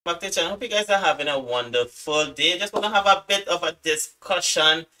Back to the channel. Hope you guys are having a wonderful day. Just want to have a bit of a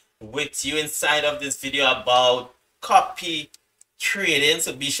discussion with you inside of this video about copy trading.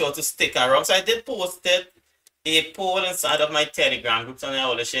 So be sure to stick around. So I did post it a poll inside of my Telegram group, something I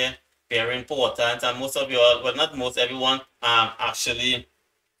always share, very important. And most of you all, well, not most, everyone actually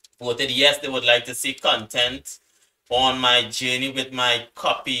voted yes, they would like to see content on my journey with my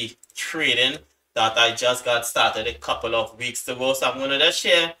copy trading that I just got started a couple of weeks ago. So I'm going to just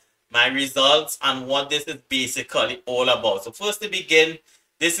share my results and what this is basically all about. So first to begin,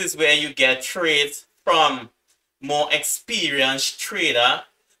 this is where you get trades from more experienced trader,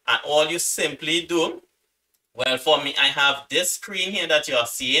 and all you simply do, well, for me, I have this screen here that you are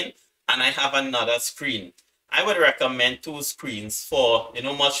seeing, and I have another screen. I would recommend two screens for,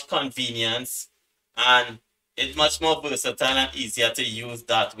 much convenience, and it's much more versatile and easier to use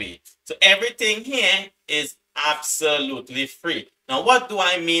that way. So everything here is absolutely free. Now, what do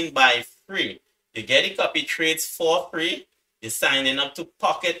I mean by free? You get the copy trades for free. You're signing up to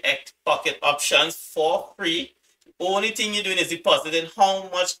pocket options for free. The only thing you're doing is depositing how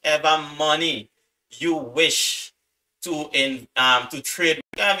much ever money you wish to trade.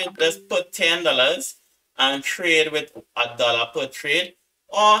 Let's put $10 and trade with $1 per trade,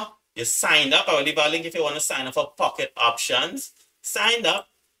 or you signed up. I will leave a link if you want to sign up for pocket options. Signed up.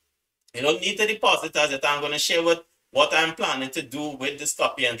 You don't need to deposit as yet. I'm going to share what I'm planning to do with this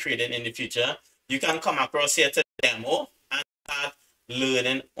copy and trading in the future. You can come across here to the demo and start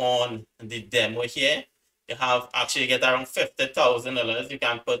learning on the demo here. You have actually get around $50,000. You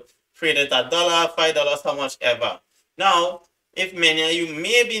can trade it at $1, $5, how much ever. Now, if many of you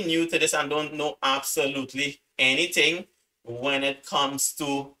may be new to this and don't know absolutely anything when it comes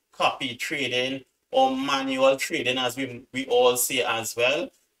to copy trading or manual trading, as we all say as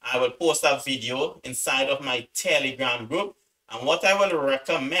well, I will post a video inside of my Telegram group. And what I will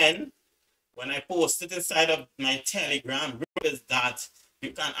recommend when I post it inside of my Telegram group is that you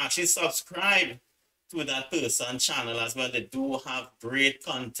can actually subscribe to that person's channel as well. They do have great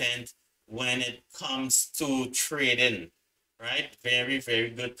content when it comes to trading, right? Very, very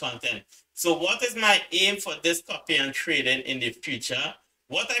good content. So what is my aim for this copy and trading in the future?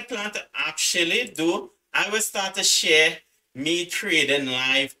 What I plan to actually do, I will start to share me trading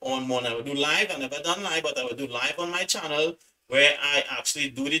live on one. I will do live. I've never done live, but I will do live on my channel where I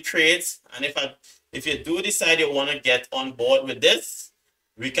actually do the trades. And if you do decide you want to get on board with this,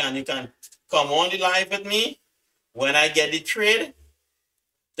 you can come on the live with me. When I get the trade,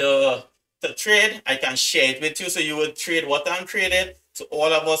 the trade, I can share it with you. So you will trade what I'm trading. So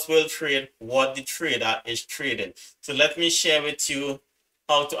all of us will trade what the trader is trading. So let me share with you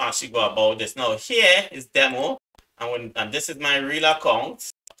how to actually go about this. Now here is demo. And this is my real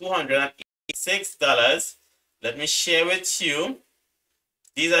account, $286. Let me share with you.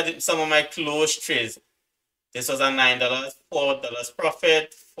 These are some of my closed trades. This was a $9, $4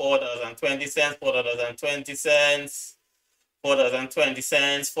 profit, $4.20, $4.20, $4.20,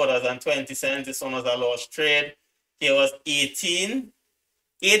 $4.20. This one was a lost trade. Here was $8.30,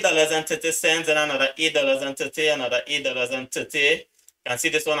 and another $8.30, another $8.30. You can see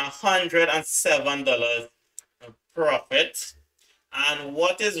this one $107 profit. And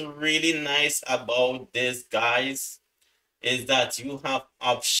what is really nice about this, guys, is that you have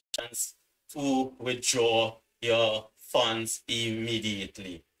options to withdraw your funds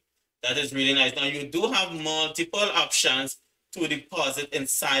immediately. That is really nice. Now you do have multiple options to deposit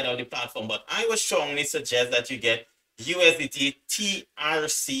inside of the platform, but I would strongly suggest that you get USDT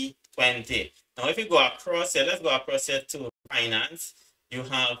TRC20. Now if you go across here, let's go across here to finance. You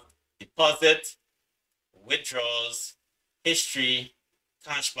have deposit, withdrawals, history,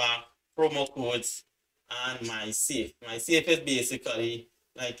 cashback, promo codes, and my safe. My safe is basically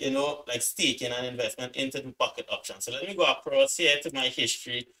like, like staking an investment into the pocket option. So let me go across here to my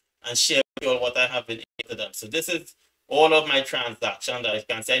history and share with you all what I have been into them. So this is all of my transactions that you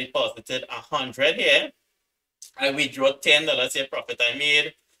can see. I deposited 100 here. I withdraw $10 here profit I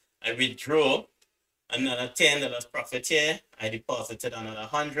made. I withdrew another $10 profit here. I deposited another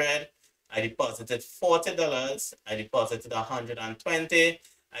 100. I deposited $40. I deposited 120.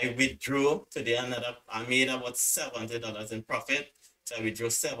 I withdrew today another. I made about $70 in profit. So I withdrew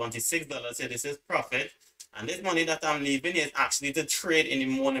 $76 here. This is profit. And this money that I'm leaving is actually to trade in the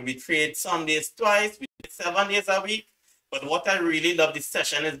morning. We trade some days twice, we trade 7 days a week. But what I really love, this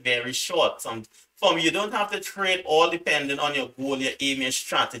session is very short. You don't have to trade all depending on your goal, your aim, your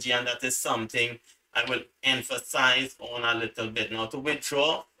strategy, and that is something I will emphasize on a little bit. Now to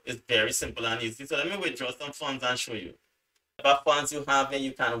withdraw is very simple and easy. So let me withdraw some funds and show you. Whatever funds you have, and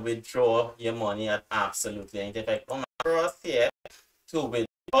you can withdraw your money at absolutely. And if I come across here to withdraw,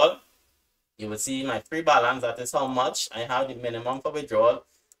 withdrawal, you will see my free balance. That is how much I have. The minimum for withdrawal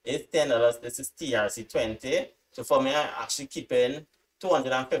is $10. This is TRC 20. So for me, I actually keep in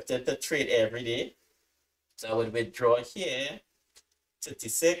 250 to trade every day. So I would withdraw here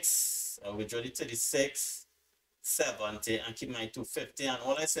 36. I'll withdraw the 36, 70, and keep my 250. And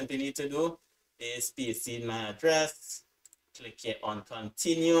all I simply need to do is paste in my address, click here on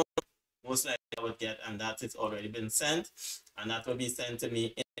continue. Most likely I will get, and that is already been sent, and that will be sent to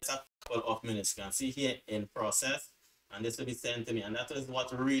me in a couple of minutes. You can see here in process, and this will be sent to me, and that is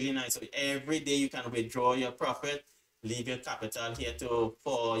what's really nice. So every day you can withdraw your profit, leave your capital here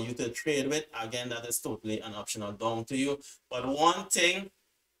for you to trade with. Again, that is totally an optional, down to you. But one thing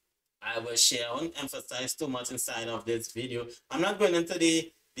I will share, I won't emphasize too much inside of this video. I'm not going into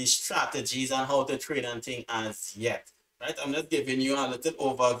the strategies on how to trade and thing as yet, right? I'm just giving you a little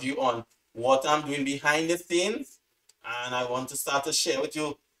overview on what I'm doing behind the scenes, and I want to start to share with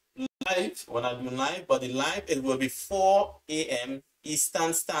you live when I do live. But the live, it will be 4 a.m.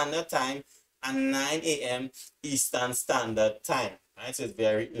 Eastern Standard Time and 9 a.m. Eastern Standard Time, right? So it's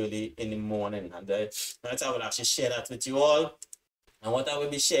very early in the morning, and right, I will actually share that with you all, and what I will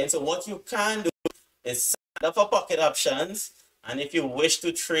be sharing. So what you can do is sign up for pocket options, and if you wish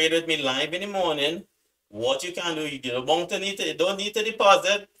to trade with me live in the morning, what you can do, you don't need to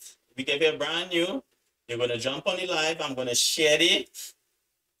deposit, because if you're brand new, you're going to jump on the live. I'm going to share the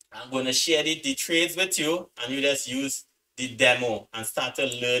trades with you, and you just use the demo and start to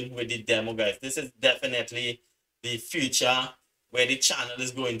learn with the demo, guys. This is definitely the future where the channel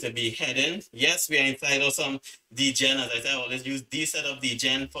is going to be heading. Yes, we are inside of some degen. As I said, I always use this set of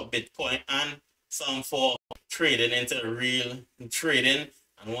degen for Bitcoin and some for trading into real trading.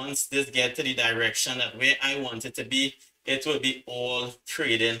 And once this gets to the direction that where I want it to be, it will be all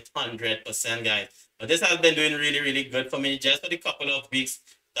trading 100%, guys. But this has been doing really, really good for me just for the couple of weeks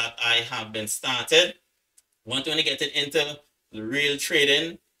that I have been started. Want to get it into real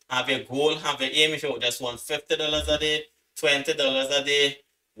trading, have a goal, have an aim. If you just want $50 a day, $20 a day,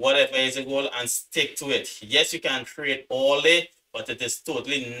 whatever is the goal, and stick to it. Yes, you can trade all day, but it is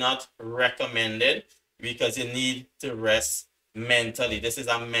totally not recommended, because you need to rest mentally. This is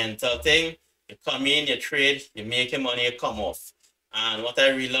a mental thing. You come in, you trade, you make your money, you come off. And what I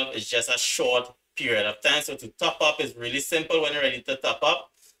really love is just a short period of time. So to top up is really simple. When you're ready to top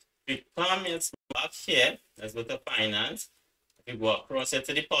up, we come in back here. Let's go to finance. We go across here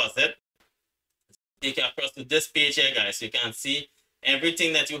to deposit. Take you across to this page here, guys. You can see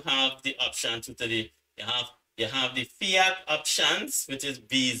everything that you have the option to the you have the fiat options, which is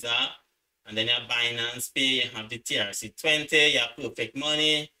Visa, and then you have Binance Pay, you have the TRC 20, you have Perfect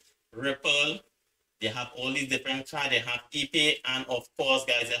Money, Ripple. They have all these different cards. They have ePay, and of course,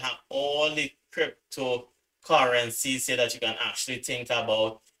 guys, they have all the cryptocurrencies here that you can actually think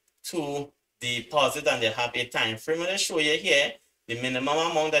about to deposit, and they have a time frame. I'm going to show you here the minimum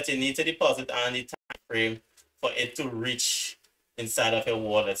amount that you need to deposit and the time frame for it to reach inside of your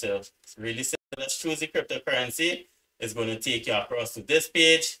wallet. So it's really simple. Let's choose the cryptocurrency. It's going to take you across to this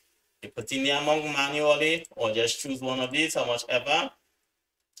page. You put in the amount manually, or just choose one of these, how much ever.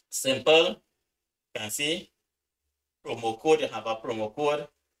 Simple. You can see promo code. You have a promo code.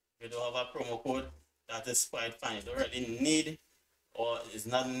 If you don't have a promo code, that is quite fine. You don't really need, or it's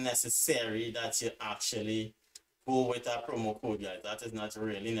not necessary that you actually go with a promo code, guys. That is not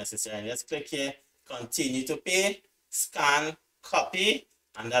really necessary. Let's click here, continue to pay, scan, copy,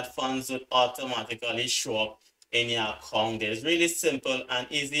 and that funds would automatically show up in your account. It's really simple and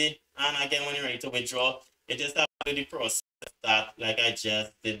easy. And again, when you're ready to withdraw, you just have to do the process that like I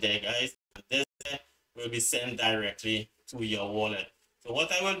just did there, guys. And this will be sent directly to your wallet. So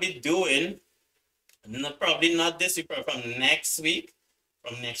what I will be doing, probably not this week, but from next week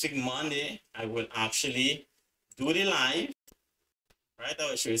Monday, I will actually do the live, right? I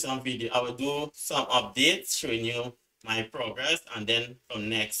will show you some video. I will do some updates showing you my progress, and then from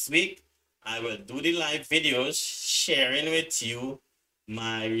next week I will do the live videos sharing with you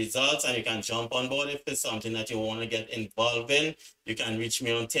my results, and you can jump on board if it's something that you want to get involved in. You can reach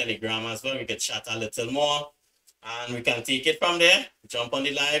me on Telegram as well. We can chat a little more, and we can take it from there. Jump on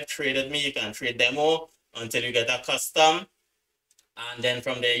the live, trade with me. You can trade demo until you get a custom, and then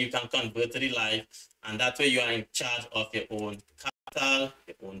from there you can convert to the live, and that way you are in charge of your own capital,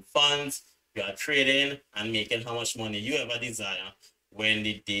 your own funds. You are trading and making how much money you ever desire when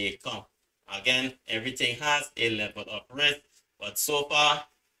the day comes. Again, everything has a level of risk, but so far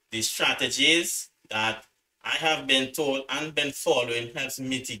the strategies that I have been told and been following helps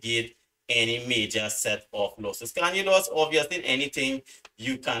mitigate any major set of losses. Can you lose? Obviously, anything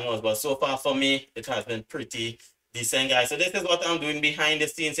you can lose, but so far for me, it has been pretty decent, guys. So this is what I'm doing behind the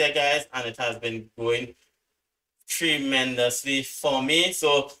scenes here, guys, and it has been going tremendously for me.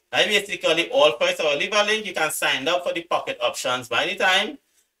 So I basically all for it. So I'll leave a link. You can sign up for the pocket options by the time,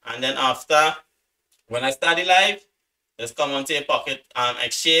 and then after, when I start the live, just come onto your pocket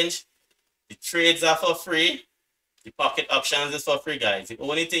exchange. The trades are for free. The pocket options is for free, guys. The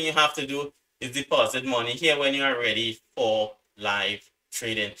only thing you have to do is deposit money here when you are ready for live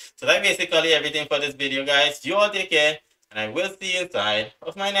trading. So that's basically everything for this video, guys. You all take care, and I will see you inside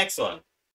of my next one.